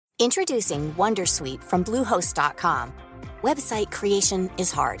Introducing Wondersuite from Bluehost.com. Website creation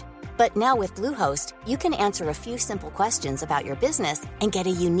is hard, but now with Bluehost, you can answer a few simple questions about your business and get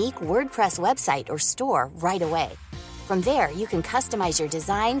a unique WordPress website or store right away. From there, you can customize your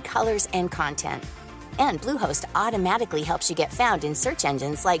design, colors, and content. And Bluehost automatically helps you get found in search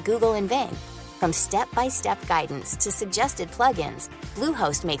engines like Google and Bing. From step-by-step guidance to suggested plugins,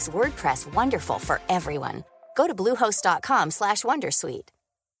 Bluehost makes WordPress wonderful for everyone. Go to bluehost.com/wondersuite.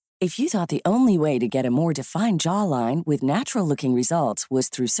 If you thought the only way to get a more defined jawline with natural-looking results was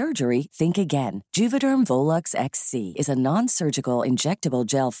through surgery, think again. Juvederm Volux XC is a non-surgical injectable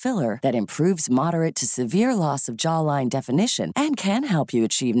gel filler that improves moderate to severe loss of jawline definition and can help you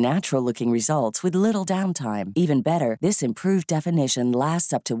achieve natural-looking results with little downtime. Even better, this improved definition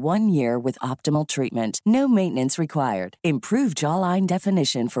lasts up to 1 year with optimal treatment. No maintenance required. Improve jawline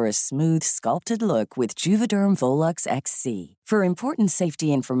definition for a smooth, sculpted look with Juvederm Volux XC. For important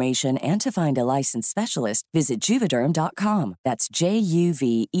safety information and to find a licensed specialist, visit Juvederm.com. That's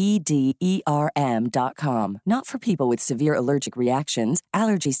JUVEDERM.com. Not for people with severe allergic reactions,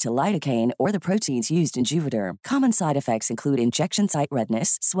 allergies to lidocaine, or the proteins used in Juvederm. Common side effects include injection site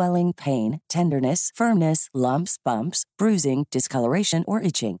redness, swelling, pain, tenderness, firmness, lumps, bumps, bruising, discoloration, or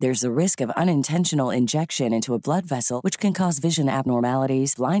itching. There's a risk of unintentional injection into a blood vessel, which can cause vision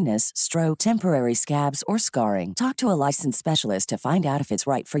abnormalities, blindness, stroke, temporary scabs, or scarring. Talk to a licensed specialist to find out if it's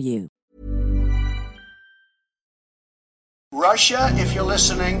right for you. Russia, if you're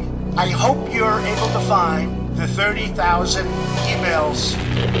listening, I hope you're able to find the 30,000 emails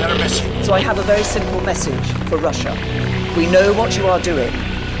that are missing. So I have a very simple message for Russia. We know what you are doing,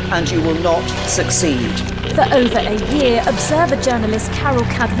 and you will not succeed. For over a year, Observer journalist Carol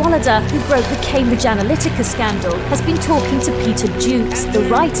Cadwallader, who broke the Cambridge Analytica scandal, has been talking to Peter Jukes, the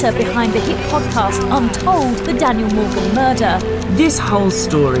writer behind the hit podcast Untold, the Daniel Morgan murder. This whole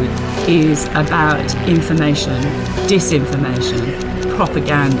story is about information, disinformation,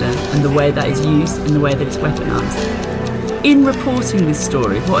 propaganda, and the way that is used and the way that it's weaponised. In reporting this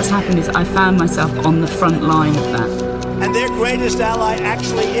story, what has happened is I found myself on the front line of that. And their greatest ally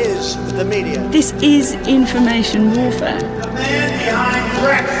actually is the media. This is information warfare. The man behind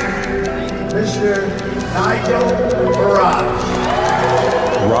Brexit, Mr. Nigel Farage.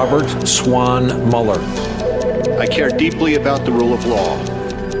 Robert Swan Mueller. I care deeply about the rule of law.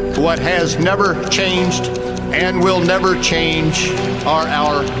 What has never changed and will never change are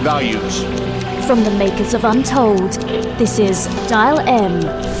our values. From the makers of Untold, this is Dial M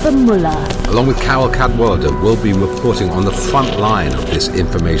for Mueller. Along with Carol Cadwallader, we'll be reporting on the front line of this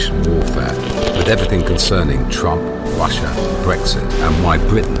information warfare with everything concerning Trump, Russia, Brexit, and why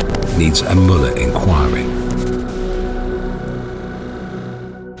Britain needs a Mueller inquiry.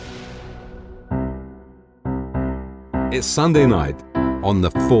 It's Sunday night on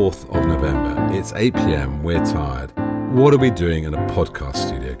the 4th of November. It's 8 p.m. We're tired. What are we doing in a podcast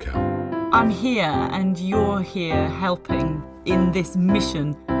studio, Cal? I'm here and you're here helping in this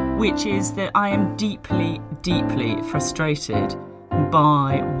mission, which is that I am deeply, deeply frustrated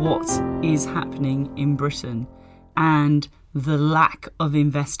by what is happening in Britain and the lack of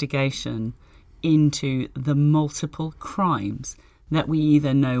investigation into the multiple crimes that we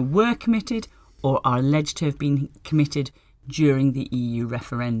either know were committed or are alleged to have been committed during the EU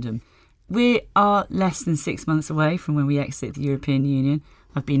referendum. We are less than 6 months away from when we exit the European Union.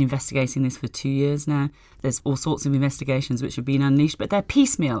 I've been investigating this for 2 years now. There's all sorts of investigations which have been unleashed, but they're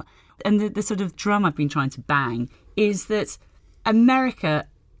piecemeal. And the sort of drum I've been trying to bang is that America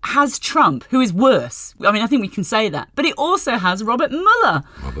has Trump, who is worse. I mean, I think we can say that. But it also has Robert Mueller.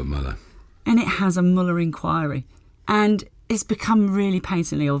 Robert Mueller. And it has a Mueller inquiry. And it's become really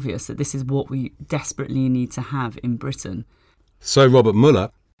patently obvious that this is what we desperately need to have in Britain. So Robert Mueller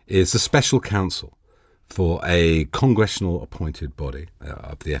is the special counsel for a congressional appointed body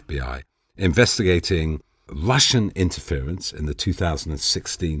of the FBI investigating Russian interference in the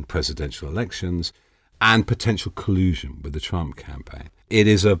 2016 presidential elections and potential collusion with the Trump campaign. It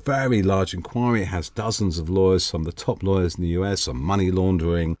is a very large inquiry. It has dozens of lawyers, some of the top lawyers in the US, on money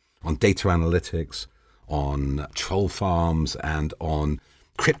laundering, on data analytics, on troll farms, and on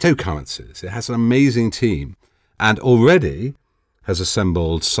cryptocurrencies. It has an amazing team and already has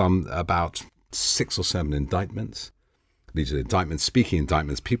assembled about 6 or 7 indictments. These are indictments, speaking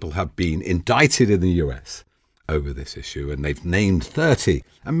indictments. People have been indicted in the US over this issue, and they've named 30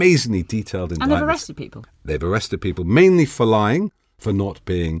 amazingly detailed indictments. And they've arrested people. They've arrested people, mainly for lying, for not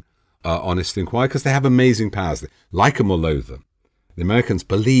being honest in inquiry, because they have amazing powers. Like them or loathe them. The Americans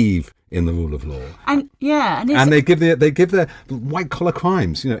believe in the rule of law. And they give their white collar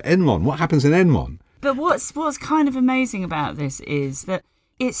crimes. You know, Enron. What happens in Enron? But what's kind of amazing about this is that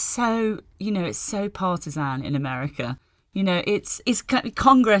it's so, it's so partisan in America. It's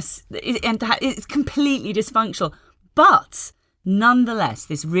Congress, and it's completely dysfunctional. But nonetheless,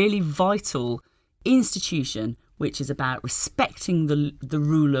 this really vital institution, which is about respecting the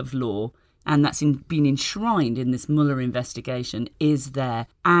rule of law, and that's been enshrined in this Mueller investigation, is there.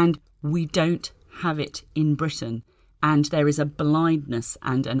 And we don't have it in Britain. And there is a blindness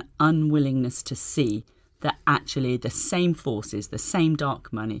and an unwillingness to see that actually the same forces, the same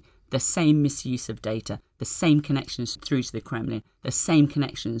dark money, the same misuse of data, the same connections through to the Kremlin, the same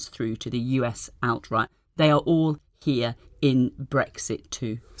connections through to the US outright, they are all here in Brexit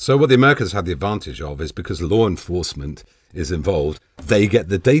too. So what the Americans have the advantage of is because law enforcement is involved, they get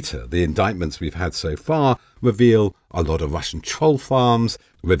the data. The indictments we've had so far reveal a lot of Russian troll farms,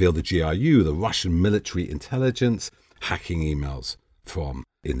 reveal the GRU, the Russian military intelligence, hacking emails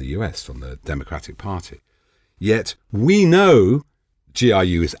in the US from the Democratic Party. Yet we know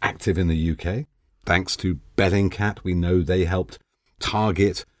GRU is active in the UK. Thanks to Bellingcat, we know they helped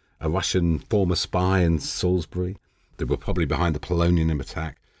target a Russian former spy in Salisbury. They were probably behind the polonium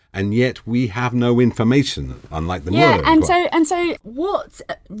attack. And yet we have no information, unlike the Mueller inquiry. And so what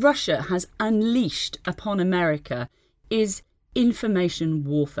Russia has unleashed upon America is information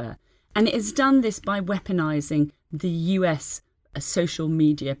warfare. And it has done this by weaponizing the US social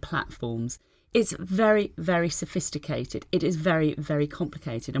media platforms. It's very, very sophisticated. It is very, very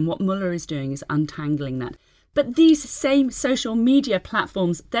complicated. And what Mueller is doing is untangling that. But these same social media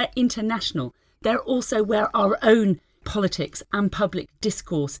platforms, they're international. They're also where our own politics and public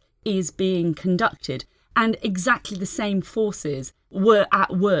discourse is being conducted. And exactly the same forces were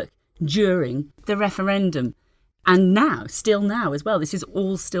at work during the referendum. And still now as well. This is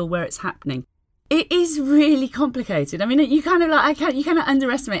all still where it's happening. It is really complicated. I mean, you kind of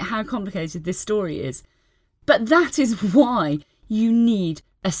underestimate how complicated this story is. But that is why you need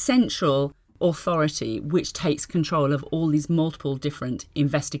a central authority which takes control of all these multiple different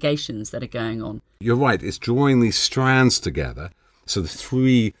investigations that are going on. You're right. It's drawing these strands together. So the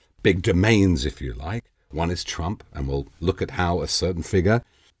three big domains, if you like. One is Trump, and we'll look at how a certain figure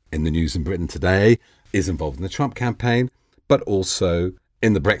in the news in Britain today is involved in the Trump campaign, but also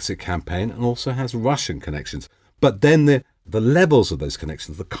in the Brexit campaign, and also has Russian connections. But then the levels of those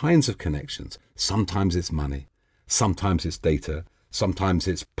connections, the kinds of connections, sometimes it's money, sometimes it's data, sometimes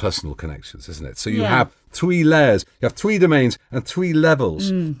it's personal connections, isn't it? So you have three layers, you have three domains and three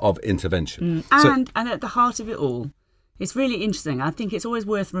levels of intervention. And at the heart of it all, it's really interesting. I think it's always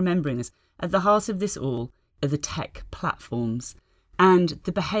worth remembering this. At the heart of this all are the tech platforms and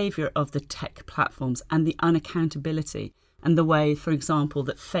the behaviour of the tech platforms and the unaccountability and the way, for example,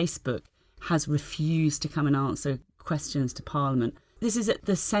 that Facebook has refused to come and answer questions to Parliament. This is at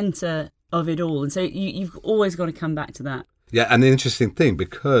the centre of it all. And so you've always got to come back to that. Yeah, and the interesting thing,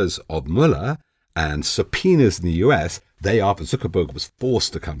 because of Mueller and subpoenas in the US, Zuckerberg was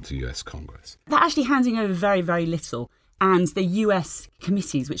forced to come to US Congress. They're actually handing over very, very little. And the US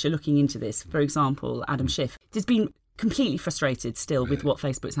committees which are looking into this, for example, Adam Schiff, has been completely frustrated still with what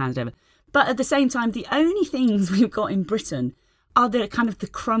Facebook's handed over. But at the same time, the only things we've got in Britain are the kind of the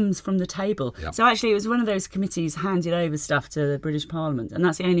crumbs from the table. Yep. So actually, it was one of those committees handed over stuff to the British Parliament. And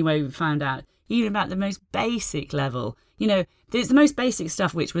that's the only way we found out, even about the most basic level. There's the most basic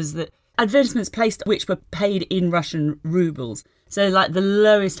stuff, which was that advertisements placed which were paid in Russian rubles. So like the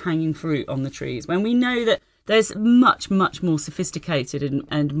lowest hanging fruit on the trees, when we know that there's much, much more sophisticated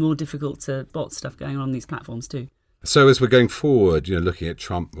and more difficult to bot stuff going on these platforms too. So as we're going forward, looking at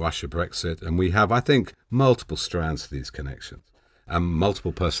Trump, Russia, Brexit, and we have, I think, multiple strands to these connections and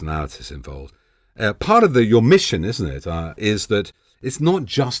multiple personalities involved. Part of your mission, isn't it, is that it's not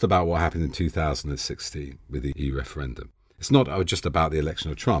just about what happened in 2016 with the EU referendum. It's not just about the election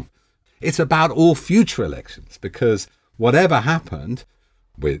of Trump. It's about all future elections, because whatever happened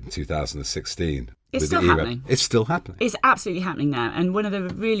with 2016... It's still happening. It's still happening. It's absolutely happening now. And one of the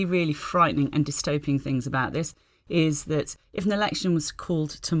really, really frightening and dystopian things about this is that if an election was called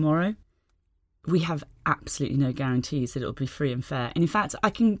tomorrow, we have absolutely no guarantees that it will be free and fair. And in fact, I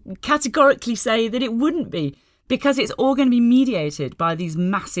can categorically say that it wouldn't be, because it's all going to be mediated by these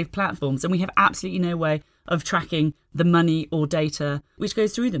massive platforms. And we have absolutely no way of tracking the money or data which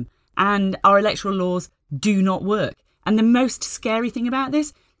goes through them. And our electoral laws do not work. And the most scary thing about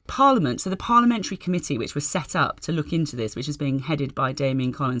this, Parliament, so the Parliamentary Committee, which was set up to look into this, which is being headed by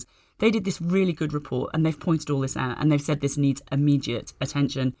Damien Collins, they did this really good report and they've pointed all this out and they've said this needs immediate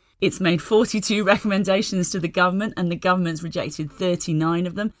attention. It's made 42 recommendations to the government and the government's rejected 39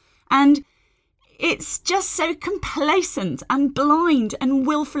 of them. And it's just so complacent and blind and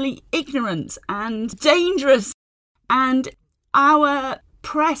willfully ignorant and dangerous. And our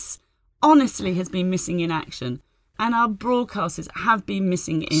press honestly has been missing in action, and our broadcasters have been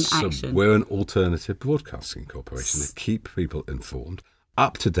missing in action. So we're an alternative broadcasting corporation to keep people informed,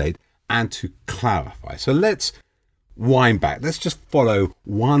 up to date, and to clarify. So let's wind back. Let's just follow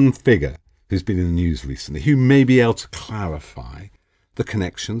one figure who's been in the news recently, who may be able to clarify the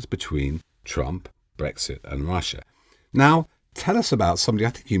connections between Trump, Brexit, and Russia. Now, tell us about somebody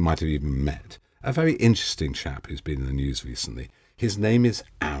I think you might have even met, a very interesting chap who's been in the news recently. His name is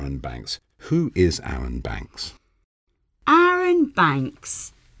Aaron Banks. Who is Aaron Banks? Aaron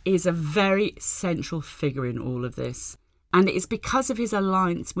Banks is a very central figure in all of this, and it is because of his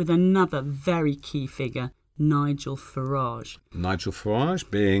alliance with another very key figure, Nigel Farage. Nigel Farage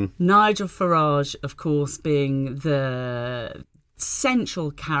being? Nigel Farage, of course, being the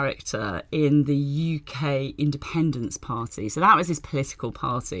central character in the UK Independence Party. So that was his political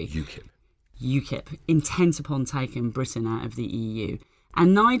party. UKIP, intent upon taking Britain out of the EU.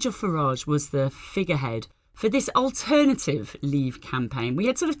 And Nigel Farage was the figurehead for this alternative Leave campaign. We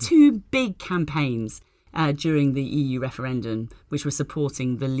had sort of two big campaigns during the EU referendum, which were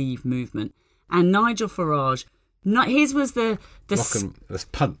supporting the Leave movement. And Nigel Farage, his was the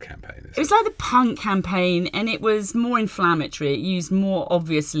punk campaign. It was like the punk campaign, and it was more inflammatory. It used more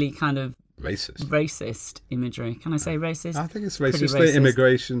obviously kind of racist imagery. Can I say racist? I think it's racist. The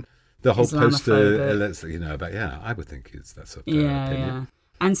immigration, the whole poster, I would think that's a fair opinion. Yeah.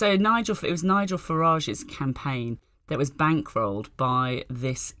 And so it was Nigel Farage's campaign that was bankrolled by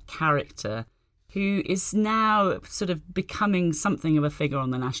this character who is now sort of becoming something of a figure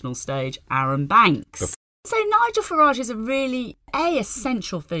on the national stage, Aaron Banks. So Nigel Farage is a really, A,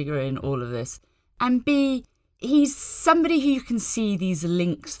 essential figure in all of this, and B, he's somebody who you can see these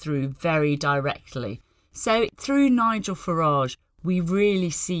links through very directly. So through Nigel Farage, we really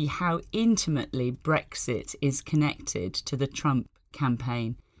see how intimately Brexit is connected to the Trump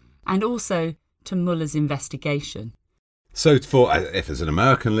campaign and also to Mueller's investigation. So if there's an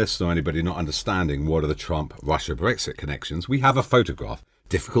American listener or anybody not understanding what are the Trump-Russia-Brexit connections, we have a photograph,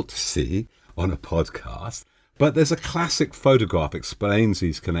 difficult to see on a podcast, but there's a classic photograph explains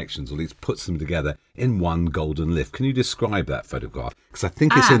these connections, or at least puts them together in one golden lift. Can you describe that photograph? Because I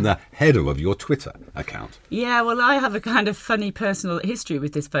think it's in the header of your Twitter account. Yeah, well, I have a kind of funny personal history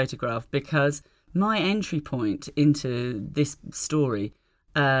with this photograph because my entry point into this story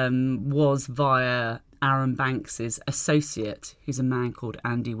was via Aaron Banks's associate, who's a man called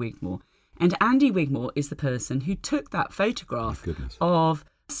Andy Wigmore. And Andy Wigmore is the person who took that photograph of...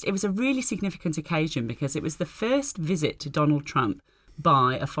 It was a really significant occasion because it was the first visit to Donald Trump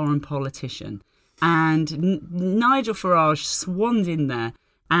by a foreign politician. And Nigel Farage swanned in there,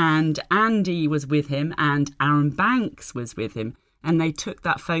 and Andy was with him, and Aaron Banks was with him, and they took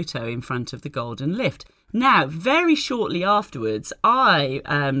that photo in front of the Golden Lift. Now, very shortly afterwards, I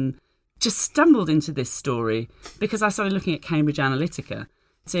just stumbled into this story because I started looking at Cambridge Analytica,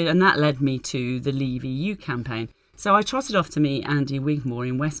 and that led me to the Leave EU campaign. So I trotted off to meet Andy Wigmore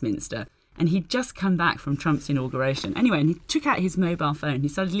in Westminster, and he'd just come back from Trump's inauguration. Anyway, and he took out his mobile phone, he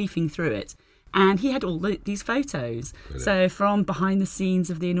started leafing through it, and he had all these photos. Brilliant. So from behind the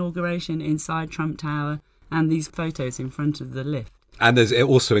scenes of the inauguration inside Trump Tower, and these photos in front of the lift. And there's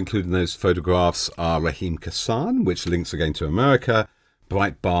also included in those photographs are Raheem Kassan, which links again to America,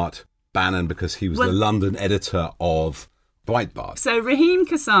 Breitbart, Bannon, because he was the London editor of Breitbart. So Raheem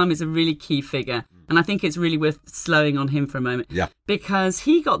Kassan is a really key figure, and I think it's really worth slowing on him for a moment. Yeah. Because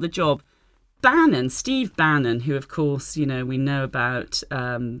he got the job. Bannon, Steve Bannon, who of course, we know about,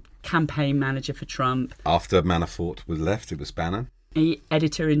 campaign manager for Trump. After Manafort was left, it was Bannon.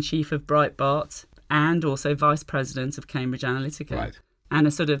 Editor-in-chief of Breitbart and also vice president of Cambridge Analytica. Right. And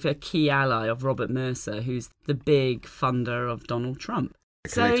a sort of a key ally of Robert Mercer, who's the big funder of Donald Trump.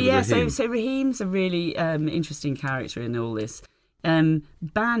 So Raheem's a really interesting character in all this.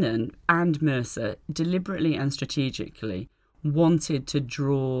 Bannon and Mercer deliberately and strategically wanted to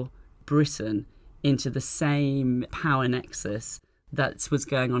draw Britain into the same power nexus that was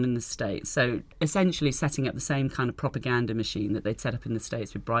going on in the States. So essentially setting up the same kind of propaganda machine that they'd set up in the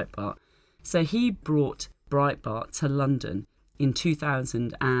States with Breitbart. So he brought Breitbart to London in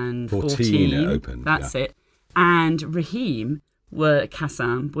 2014. It opened. That's it. And Raheem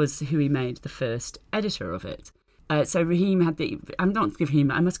Kassan was who he made the first editor of it. So Raheem had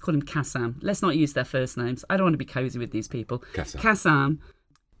I must call him Kassan. Let's not use their first names. I don't want to be cozy with these people. Kassan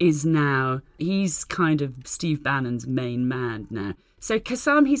is now, he's kind of Steve Bannon's main man now. So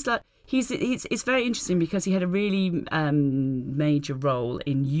Kassan, it's very interesting because he had a really major role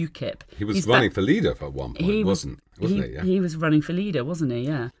in UKIP. He was running for leader at one point, wasn't wasn't he? Yeah. He was running for leader, wasn't he?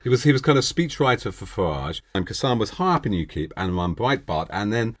 Yeah. He was kind of speechwriter for Farage. And Kassan was high up in UKIP and on Breitbart.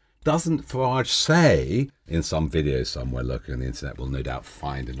 And then doesn't Farage say in some video somewhere looking on the internet, we'll no doubt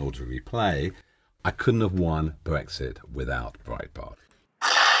find in order to replay, I couldn't have won Brexit without Breitbart.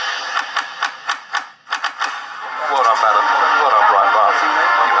 Well done, Bannon. Well done, Breitbart. You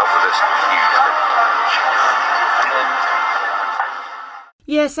helped with this hugely.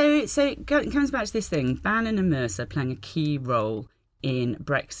 Yeah, so it comes back to this thing. Bannon and Mercer playing a key role in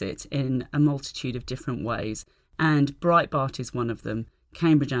Brexit in a multitude of different ways. And Breitbart is one of them.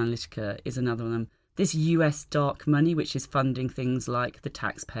 Cambridge Analytica is another of them. This US dark money, which is funding things like the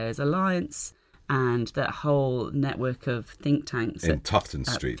Taxpayers Alliance and that whole network of think tanks in Tufton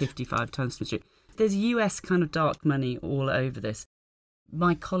Street. 55 Tufton Street. There's US kind of dark money all over this.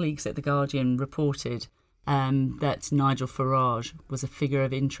 My colleagues at The Guardian reported that Nigel Farage was a figure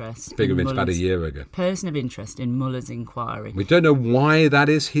of interest. About a year ago. Person of interest in Mueller's inquiry. We don't know why that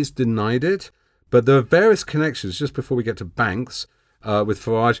is. He's denied it. But there are various connections. Just before we get to Banks, with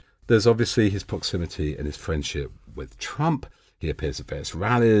Farage, there's obviously his proximity and his friendship with Trump. He appears at various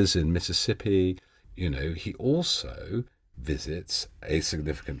rallies in Mississippi. You know, he also visits a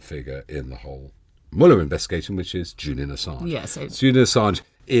significant figure in the whole Mueller investigation, which is Julian Assange. Yes. Julian Assange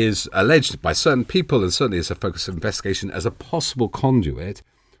is alleged by certain people, and certainly is a focus of investigation, as a possible conduit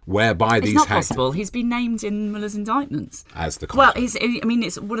whereby it's these not possible. He's been named in Mueller's indictments as the conduit. Well,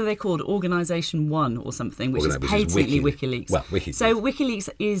 it's what are they called? Organisation 1 or something, which is patently WikiLeaks. Well, WikiLeaks. So WikiLeaks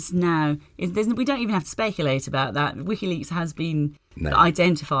is now. We don't even have to speculate about that. WikiLeaks has been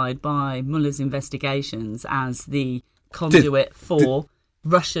identified by Mueller's investigations as the conduit for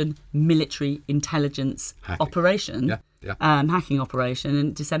Russian military intelligence operation. Hacking operation,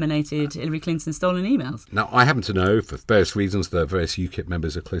 and disseminated Hillary Clinton's stolen emails. Now, I happen to know, for various reasons, the various UKIP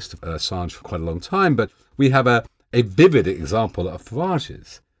members are close to Assange for quite a long time, but we have a vivid example of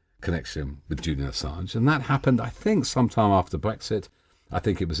Farage's connection with Julian Assange, and that happened, I think, sometime after Brexit. I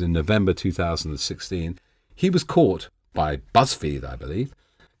think it was in November 2016. He was caught by BuzzFeed, I believe,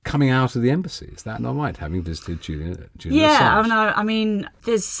 coming out of the embassy. Is that not right, having visited Julian Assange? Yeah, I mean,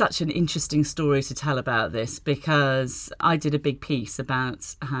 there's such an interesting story to tell about this, because I did a big piece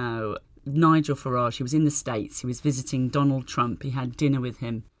about how Nigel Farage, he was in the States, he was visiting Donald Trump, he had dinner with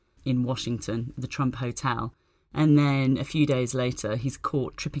him in Washington, the Trump Hotel, and then a few days later he's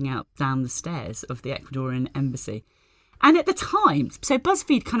caught tripping out down the stairs of the Ecuadorian embassy. And at the time, so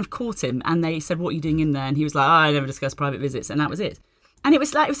BuzzFeed kind of caught him, and they said, what are you doing in there? And he was like, I never discuss private visits, and that was it. And it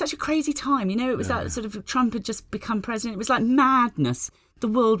was such a crazy time, you know, it was that sort of Trump had just become president. It was like madness. The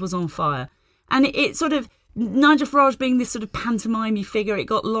world was on fire. And it sort of, Nigel Farage being this sort of pantomime figure, it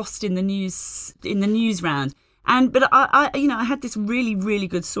got lost in the news round. But I had this really, really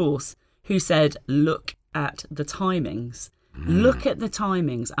good source who said, look at the timings. Look at the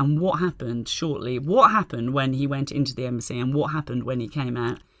timings and what happened shortly. What happened when he went into the embassy and what happened when he came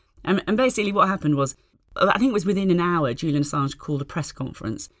out. And basically what happened was, I think it was within an hour, Julian Assange called a press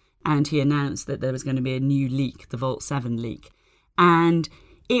conference and he announced that there was going to be a new leak, the Vault 7 leak. And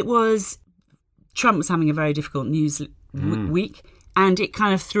it was, Trump was having a very difficult news week, and it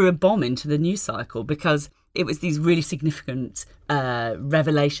kind of threw a bomb into the news cycle, because it was these really significant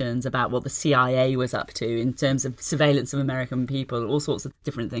revelations about what the CIA was up to in terms of surveillance of American people, all sorts of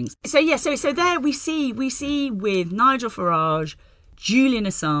different things. So there we see with Nigel Farage, Julian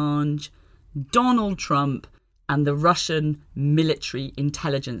Assange, Donald Trump and the Russian military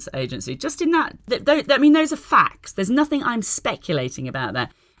intelligence agency. Just in that, I mean, those are facts. There's nothing I'm speculating about there.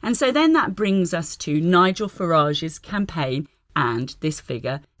 And so then that brings us to Nigel Farage's campaign and this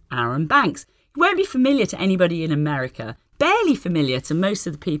figure, Aaron Banks. It won't be familiar to anybody in America, barely familiar to most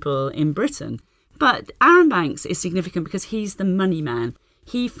of the people in Britain. But Aaron Banks is significant because he's the money man.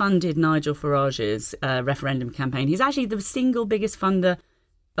 He funded Nigel Farage's referendum campaign. He's actually the single biggest funder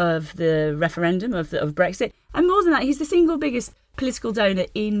of the referendum of Brexit, and more than that, he's the single biggest political donor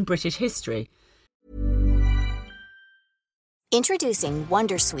in British history. Introducing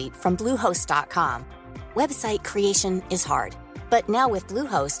Wondersuite from Bluehost.com. Website creation is hard, but now with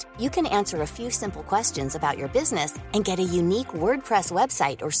Bluehost, you can answer a few simple questions about your business and get a unique WordPress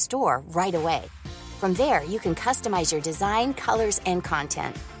website or store right away. From there, you can customize your design, colors, and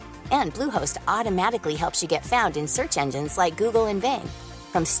content. And Bluehost automatically helps you get found in search engines like Google and Bing.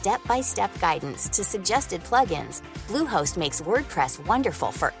 From step-by-step guidance to suggested plugins, Bluehost makes WordPress wonderful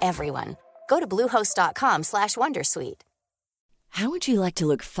for everyone. Go to bluehost.com/wondersuite. How would you like to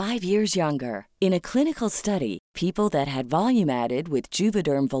look 5 years younger? In a clinical study, people that had volume added with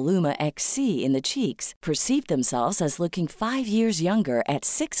Juvederm Voluma XC in the cheeks perceived themselves as looking 5 years younger at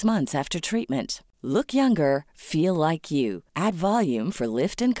 6 months after treatment. Look younger, feel like you. Add volume for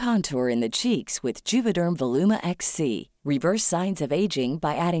lift and contour in the cheeks with Juvederm Voluma XC. Reverse signs of aging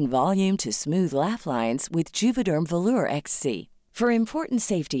by adding volume to smooth laugh lines with Juvederm Volure XC. For important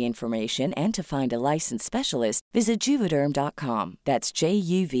safety information and to find a licensed specialist, visit Juvederm.com. That's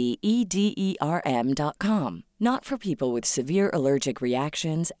JUVEDERM.com. Not for people with severe allergic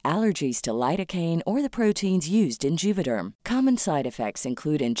reactions, allergies to lidocaine, or the proteins used in Juvederm. Common side effects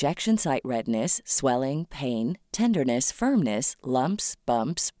include injection site redness, swelling, pain, tenderness, firmness, lumps,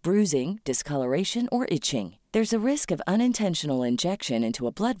 bumps, bruising, discoloration, or itching. There's a risk of unintentional injection into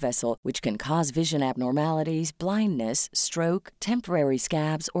a blood vessel, which can cause vision abnormalities, blindness, stroke, temporary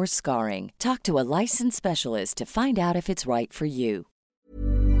scabs, or scarring. Talk to a licensed specialist to find out if it's right for you.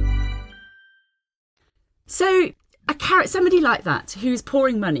 So, somebody like that who's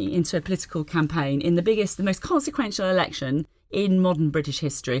pouring money into a political campaign in the biggest, the most consequential election in modern British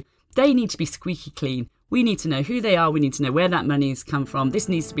history, they need to be squeaky clean. We need to know who they are. We need to know where that money's come from. This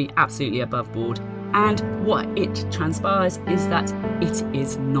needs to be absolutely above board. And what it transpires is that it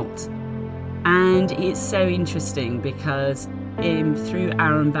is not. And it's so interesting because through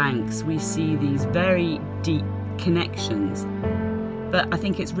Aaron Banks, we see these very deep connections. But I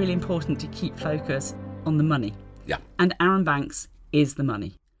think it's really important to keep focus on the money. Yeah. And Aaron Banks is the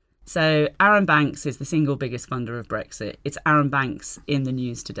money. So Aaron Banks is the single biggest funder of Brexit. It's Aaron Banks in the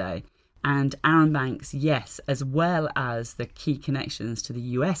news today. And Aaron Banks, yes, as well as the key connections to the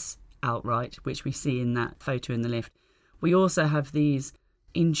US outright, which we see in that photo in the lift, we also have these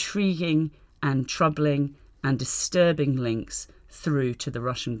intriguing and troubling and disturbing links through to the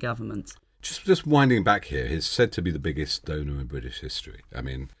Russian government. Just winding back here, he's said to be the biggest donor in British history. I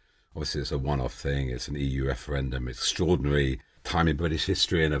mean, obviously it's a one-off thing, it's an EU referendum, it's extraordinary time in British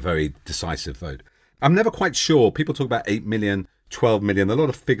history and a very decisive vote. I'm never quite sure, people talk about 8 million, 12 million, a lot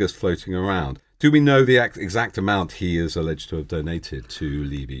of figures floating around. Do we know the exact amount he is alleged to have donated to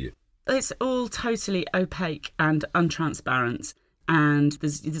leave EU? It's all totally opaque and untransparent, and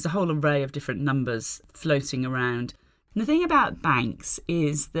there's a whole array of different numbers floating around. And the thing about Banks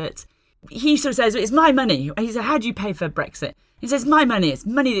is that he sort of says, it's my money. He said, how do you pay for Brexit? He says, my money, it's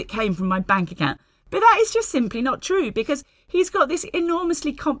money that came from my bank account. But that is just simply not true, because he's got this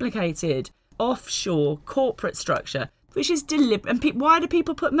enormously complicated offshore corporate structure, which is deliberate. And why do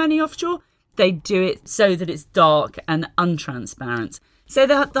people put money offshore? They do it so that it's dark and untransparent. So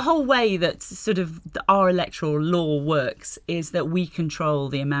the whole way that sort of our electoral law works is that we control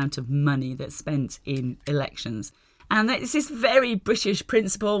the amount of money that's spent in elections. And it's this very British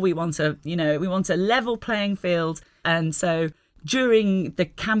principle. We want a level playing field. And so during the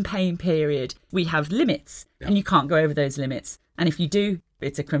campaign period, we have limits, and you can't go over those limits. And if you do,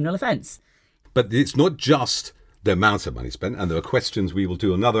 it's a criminal offence. But it's not just the amount of money spent, and there are questions. We will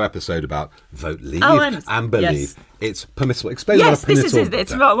do another episode about vote leave and believe. Yes. It's permissible. Explain what a permissible... Yes,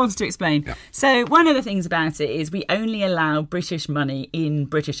 it's what I wanted to explain. Yeah. So one of the things about it is we only allow British money in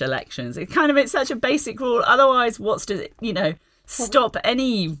British elections. It's such a basic rule. Otherwise, what's to, stop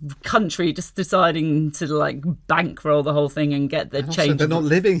any country just deciding to bankroll the whole thing and get the change. They're not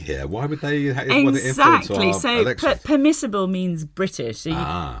living here. Why would they? Exactly. So permissible means British.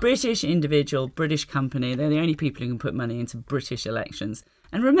 So British individual, British company. They're the only people who can put money into British elections.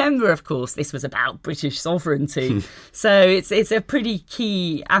 And remember, of course, this was about British sovereignty. So it's a pretty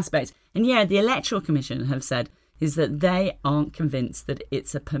key aspect. And the Electoral Commission have said is that they aren't convinced that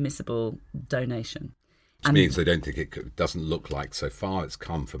it's a permissible donation. Which means they don't think it doesn't look like so far it's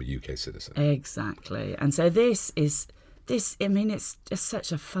come from a UK citizen. Exactly. And so it's just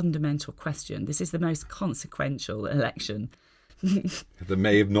such a fundamental question. This is the most consequential election. That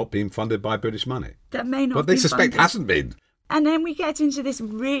may have not been funded by British money. That may not But they suspect hasn't been. And then we get into this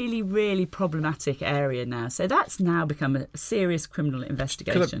really, really problematic area now. So that's now become a serious criminal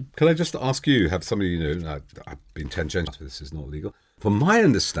investigation. Can I just ask you, have somebody, I've been tangential, this is not legal. From my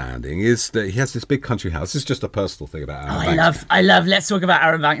understanding is that he has this big country house. This is just a personal thing about Aaron Banks. I love, let's talk about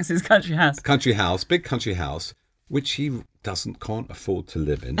Aaron Banks' country house. Big country house, which he can't afford to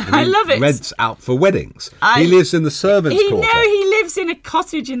live in. And I love it. Rents out for weddings. He lives in the servants' quarter. No, he lives in a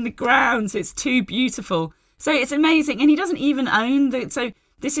cottage in the grounds. It's too beautiful. So it's amazing. And he doesn't even own so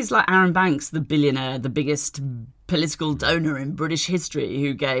this is like Aaron Banks, the billionaire, the biggest political donor in British history,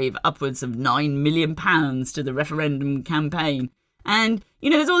 who gave upwards of £9 million to the referendum campaign. And,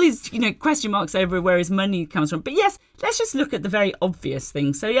 there's all these, question marks over where his money comes from. But yes, let's just look at the very obvious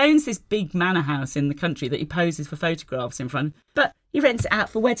thing. So he owns this big manor house in the country that he poses for photographs in front of. But he rents it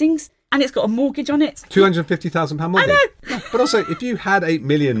out for weddings, and it's got a mortgage on it. £250,000 mortgage. I know. But also, if you had 8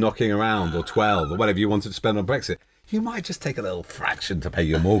 million knocking around, or 12, or whatever you wanted to spend on Brexit, you might just take a little fraction to pay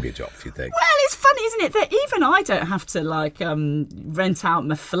your mortgage off, you think? Well, it's funny, isn't it, that even I don't have to rent out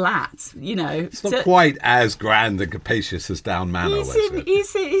my flat. It's not quite as grand and capacious as Down Manor.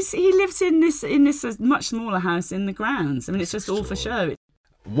 He lives in this much smaller house in the grounds. I mean, it's just all for show.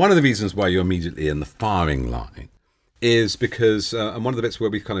 One of the reasons why you're immediately in the firing line is because, and one of the bits where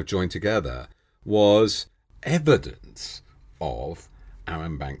we kind of joined together was evidence of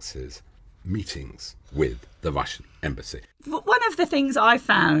Aaron Banks's meetings with the Russian embassy. One of the things I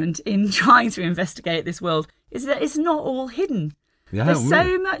found in trying to investigate this world is that it's not all hidden. Yeah, There's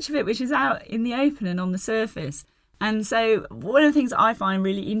so much of it which is out in the open and on the surface. And so one of the things I find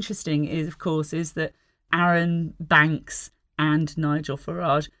really interesting is, of course, is that Aaron Banks and Nigel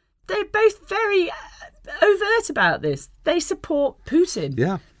Farage, they're both very overt about this. They support Putin.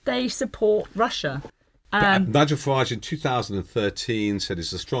 Yeah. They support Russia. Nigel Farage in 2013 said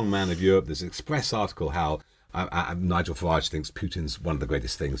he's a strong man of Europe. There's an Express article how Nigel Farage thinks Putin's one of the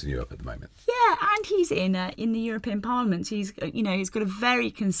greatest things in Europe at the moment. Yeah, and he's in the European Parliament. He's got a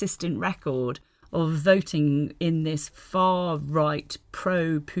very consistent record of voting in this far right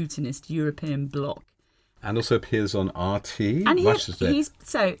pro-Putinist European bloc. And also appears on RT. And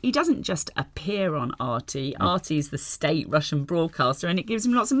he doesn't just appear on RT. RT is the state Russian broadcaster, and it gives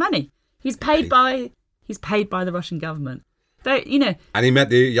him lots of money. He's paid by the Russian government. But, And he met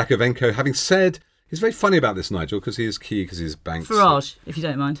the Yakovenko, having said, he's very funny about this, Nigel, because he is key, because he's Banks. Farage, if you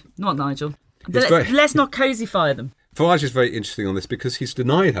don't mind. Not Nigel. Let's not cosify them. Farage is very interesting on this because he's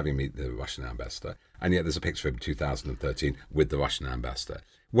denied having met the Russian ambassador, and yet there's a picture of him in 2013 with the Russian ambassador.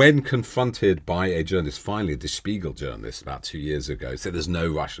 When confronted by a journalist, finally a Der Spiegel journalist about 2 years ago, said there's no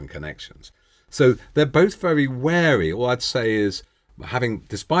Russian connections. So they're both very wary. All I'd say is,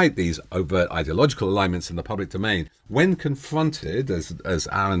 despite these overt ideological alignments in the public domain, when confronted, as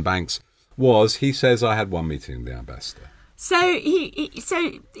Aaron Banks was, he says, I had one meeting with the ambassador. So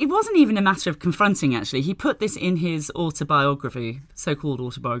it wasn't even a matter of confronting, actually. He put this in his autobiography, so-called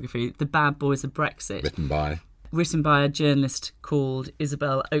autobiography, The Bad Boys of Brexit. Written by a journalist called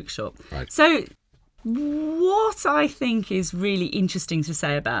Isabel Oakeshott. Right. So what I think is really interesting to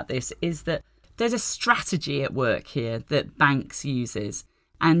say about this is that there's a strategy at work here that Banks uses,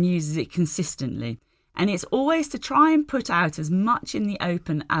 and uses it consistently. And it's always to try and put out as much in the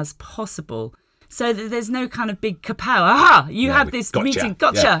open as possible, so that there's no kind of big kapow. Aha! You had this meeting.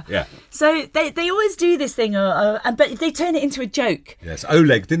 Gotcha. Yeah. So they always do this thing, but they turn it into a joke. Yes.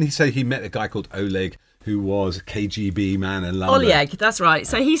 Oleg. Didn't he say he met a guy called Oleg, who was a KGB man in London? Oleg. That's right.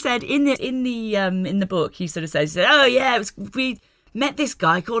 So he said in the book, he sort of says, "Oh yeah, we met this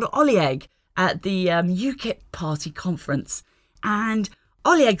guy called Oleg at the UKIP party conference, and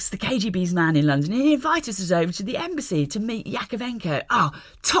Oleg's the KGB's man in London, and he invited us over to the embassy to meet Yakovenko. Oh,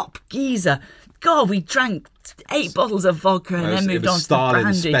 top geezer. God, we drank 8 bottles of vodka and then moved on to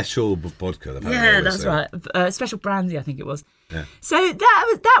brandy. Special vodka. Yeah, that's right. Special brandy, I think it was. Yeah. So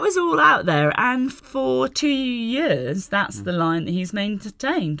that was all out there, and for 2 years, that's the line that he's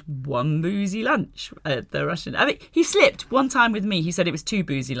maintained. One boozy lunch at the Russian. I mean, he slipped one time with me. He said it was 2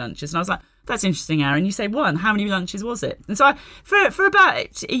 boozy lunches, and I was like, "That's interesting, Aaron. You say 1. How many lunches was it?" And so for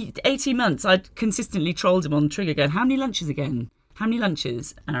about 18 months, I'd consistently trolled him on Trigger, going, "How many lunches again? How many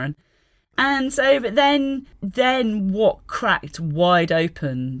lunches, Aaron?" And so, but then what cracked wide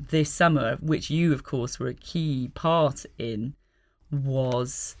open this summer, which you, of course, were a key part in,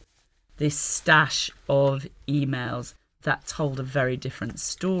 was this stash of emails that told a very different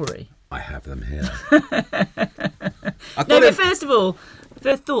story. I have them here. But first of all,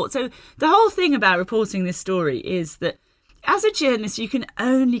 first thought. So the whole thing about reporting this story is that as a journalist, you can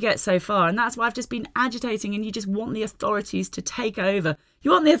only get so far. And that's why I've just been agitating, and you just want the authorities to take over.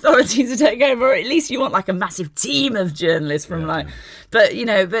 You want the authorities to take over, or at least you want like a massive team of journalists from but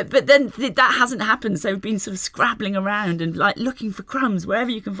then that hasn't happened. So we've been sort of scrabbling around and like looking for crumbs wherever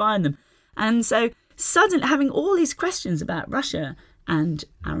you can find them. And so suddenly having all these questions about Russia and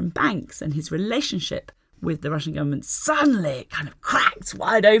Aaron Banks and his relationship with the Russian government, suddenly it kind of cracked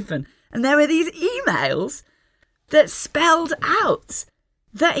wide open. And there were these emails that spelled out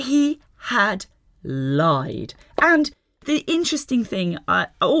that he had lied. And the interesting thing you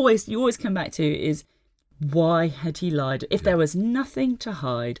always come back to is, why had he lied? If there was nothing to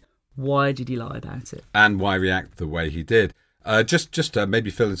hide, why did he lie about it? And why react the way he did? Just to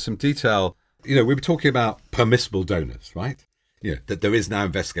maybe fill in some detail, we were talking about permissible donors, right? That there is now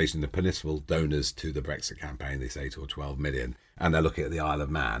investigation of permissible donors to the Brexit campaign, this 8 or 12 million, and they're looking at the Isle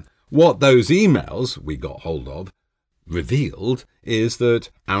of Man. What those emails we got hold of revealed is that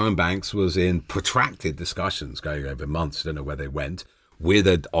Aaron Banks was in protracted discussions going over months, I don't know where they went, with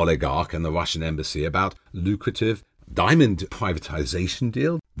an oligarch and the Russian embassy about lucrative diamond privatization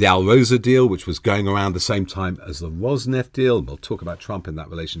deal, the Al Rosa deal, which was going around the same time as the Rosneft deal. And we'll talk about Trump in that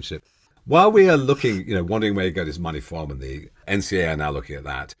relationship. While we are looking, wondering where he got his money from, and the NCA are now looking at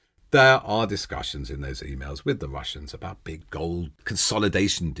that, there are discussions in those emails with the Russians about big gold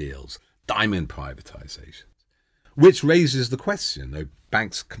consolidation deals, diamond privatizations, which raises the question, though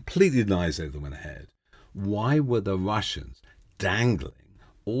banks completely denies they went ahead, why were the Russians dangling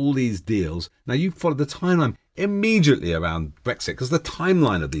all these deals? Now, you followed the timeline immediately around Brexit, because the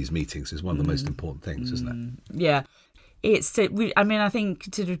timeline of these meetings is one of the most important things, isn't it? Yeah. I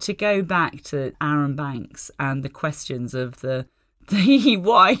think to go back to Aaron Banks and the questions of the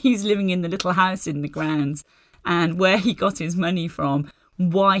why he's living in the little house in the grounds and where he got his money from,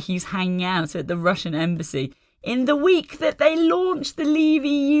 why he's hanging out at the Russian embassy in the week that they launched the Leave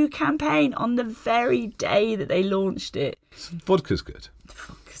EU campaign, on the very day that they launched it. Vodka's good.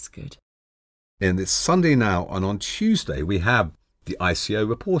 Vodka's good. And it's Sunday now, and on Tuesday we have the ICO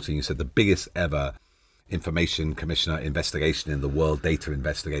reporting. You said the biggest ever Information Commissioner investigation in the world, data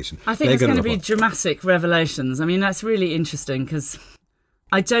investigation. I think there's going to be dramatic revelations. I mean, that's really interesting, because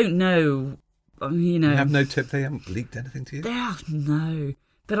I don't know, You have no tip? They haven't leaked anything to you? No.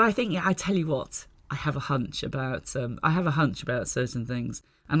 But I tell you what, I have a hunch about certain things.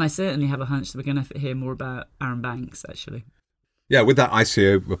 And I certainly have a hunch that we're going to hear more about Aaron Banks, actually. Yeah, with that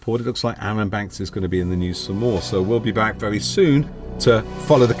ICO report, it looks like Aaron Banks is going to be in the news some more. So we'll be back very soon to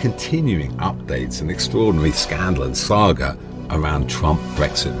follow the continuing updates and extraordinary scandal and saga around Trump,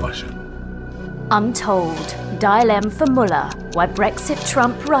 Brexit, Russia. Untold. Dial M for Mueller. Why Brexit,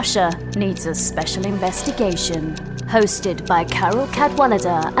 Trump, Russia needs a special investigation. Hosted by Carol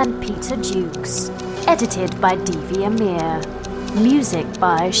Cadwallader and Peter Dukes. Edited by Devi Amir. Music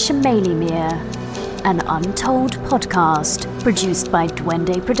by Shemaili Mir. An Untold podcast produced by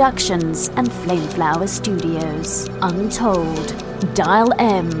Duende Productions and Flameflower Studios. Untold. Dial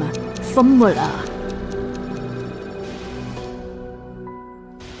M for Mueller.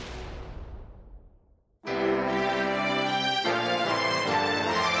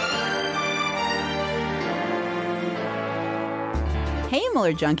 Hey,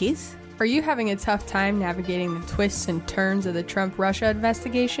 Mueller junkies. Are you having a tough time navigating the twists and turns of the Trump-Russia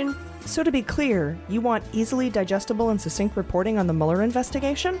investigation? So to be clear, you want easily digestible and succinct reporting on the Mueller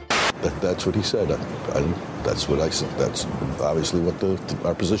investigation? That's what he said. That's what I said. That's obviously what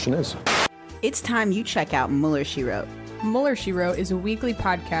our position is. It's time you check out Mueller, She Wrote. Mueller, She Wrote is a weekly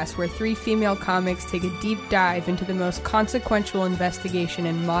podcast where 3 female comics take a deep dive into the most consequential investigation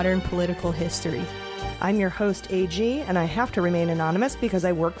in modern political history. I'm your host, AG, and I have to remain anonymous because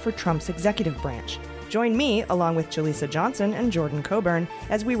I work for Trump's executive branch. Join me, along with Jaleesa Johnson and Jordan Coburn,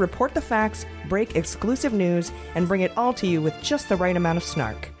 as we report the facts, break exclusive news, and bring it all to you with just the right amount of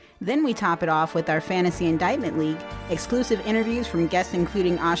snark. Then we top it off with our Fantasy Indictment League, exclusive interviews from guests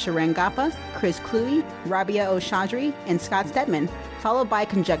including Asha Rangappa, Chris Cluey, Rabia Oshadri, and Scott Stedman, followed by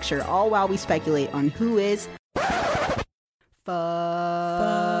Conjecture, all while we speculate on who is fucked.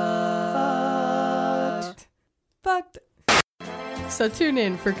 So tune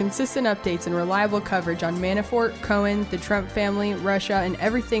in for consistent updates and reliable coverage on Manafort, Cohen, the Trump family, Russia, and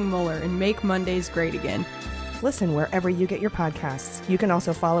everything Mueller, and make Mondays great again. Listen wherever you get your podcasts. You can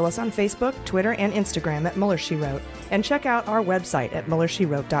also follow us on Facebook, Twitter, and Instagram at Mueller, She Wrote, and check out our website at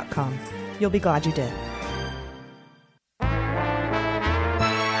MuellerSheWrote.com. You'll be glad you did.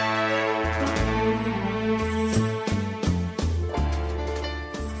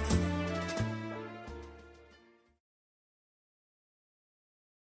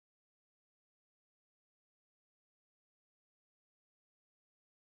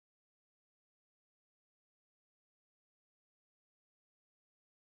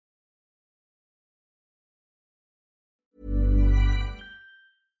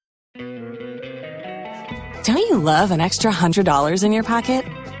 Don't you love an extra $100 in your pocket?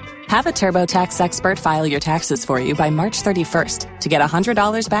 Have a TurboTax expert file your taxes for you by March 31st to get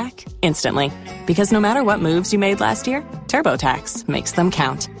 $100 back instantly. Because no matter what moves you made last year, TurboTax makes them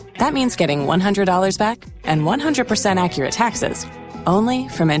count. That means getting $100 back and 100% accurate taxes, only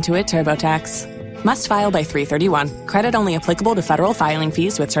from Intuit TurboTax. Must file by 3/31. Credit only applicable to federal filing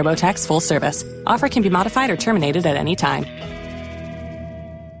fees with TurboTax full service. Offer can be modified or terminated at any time.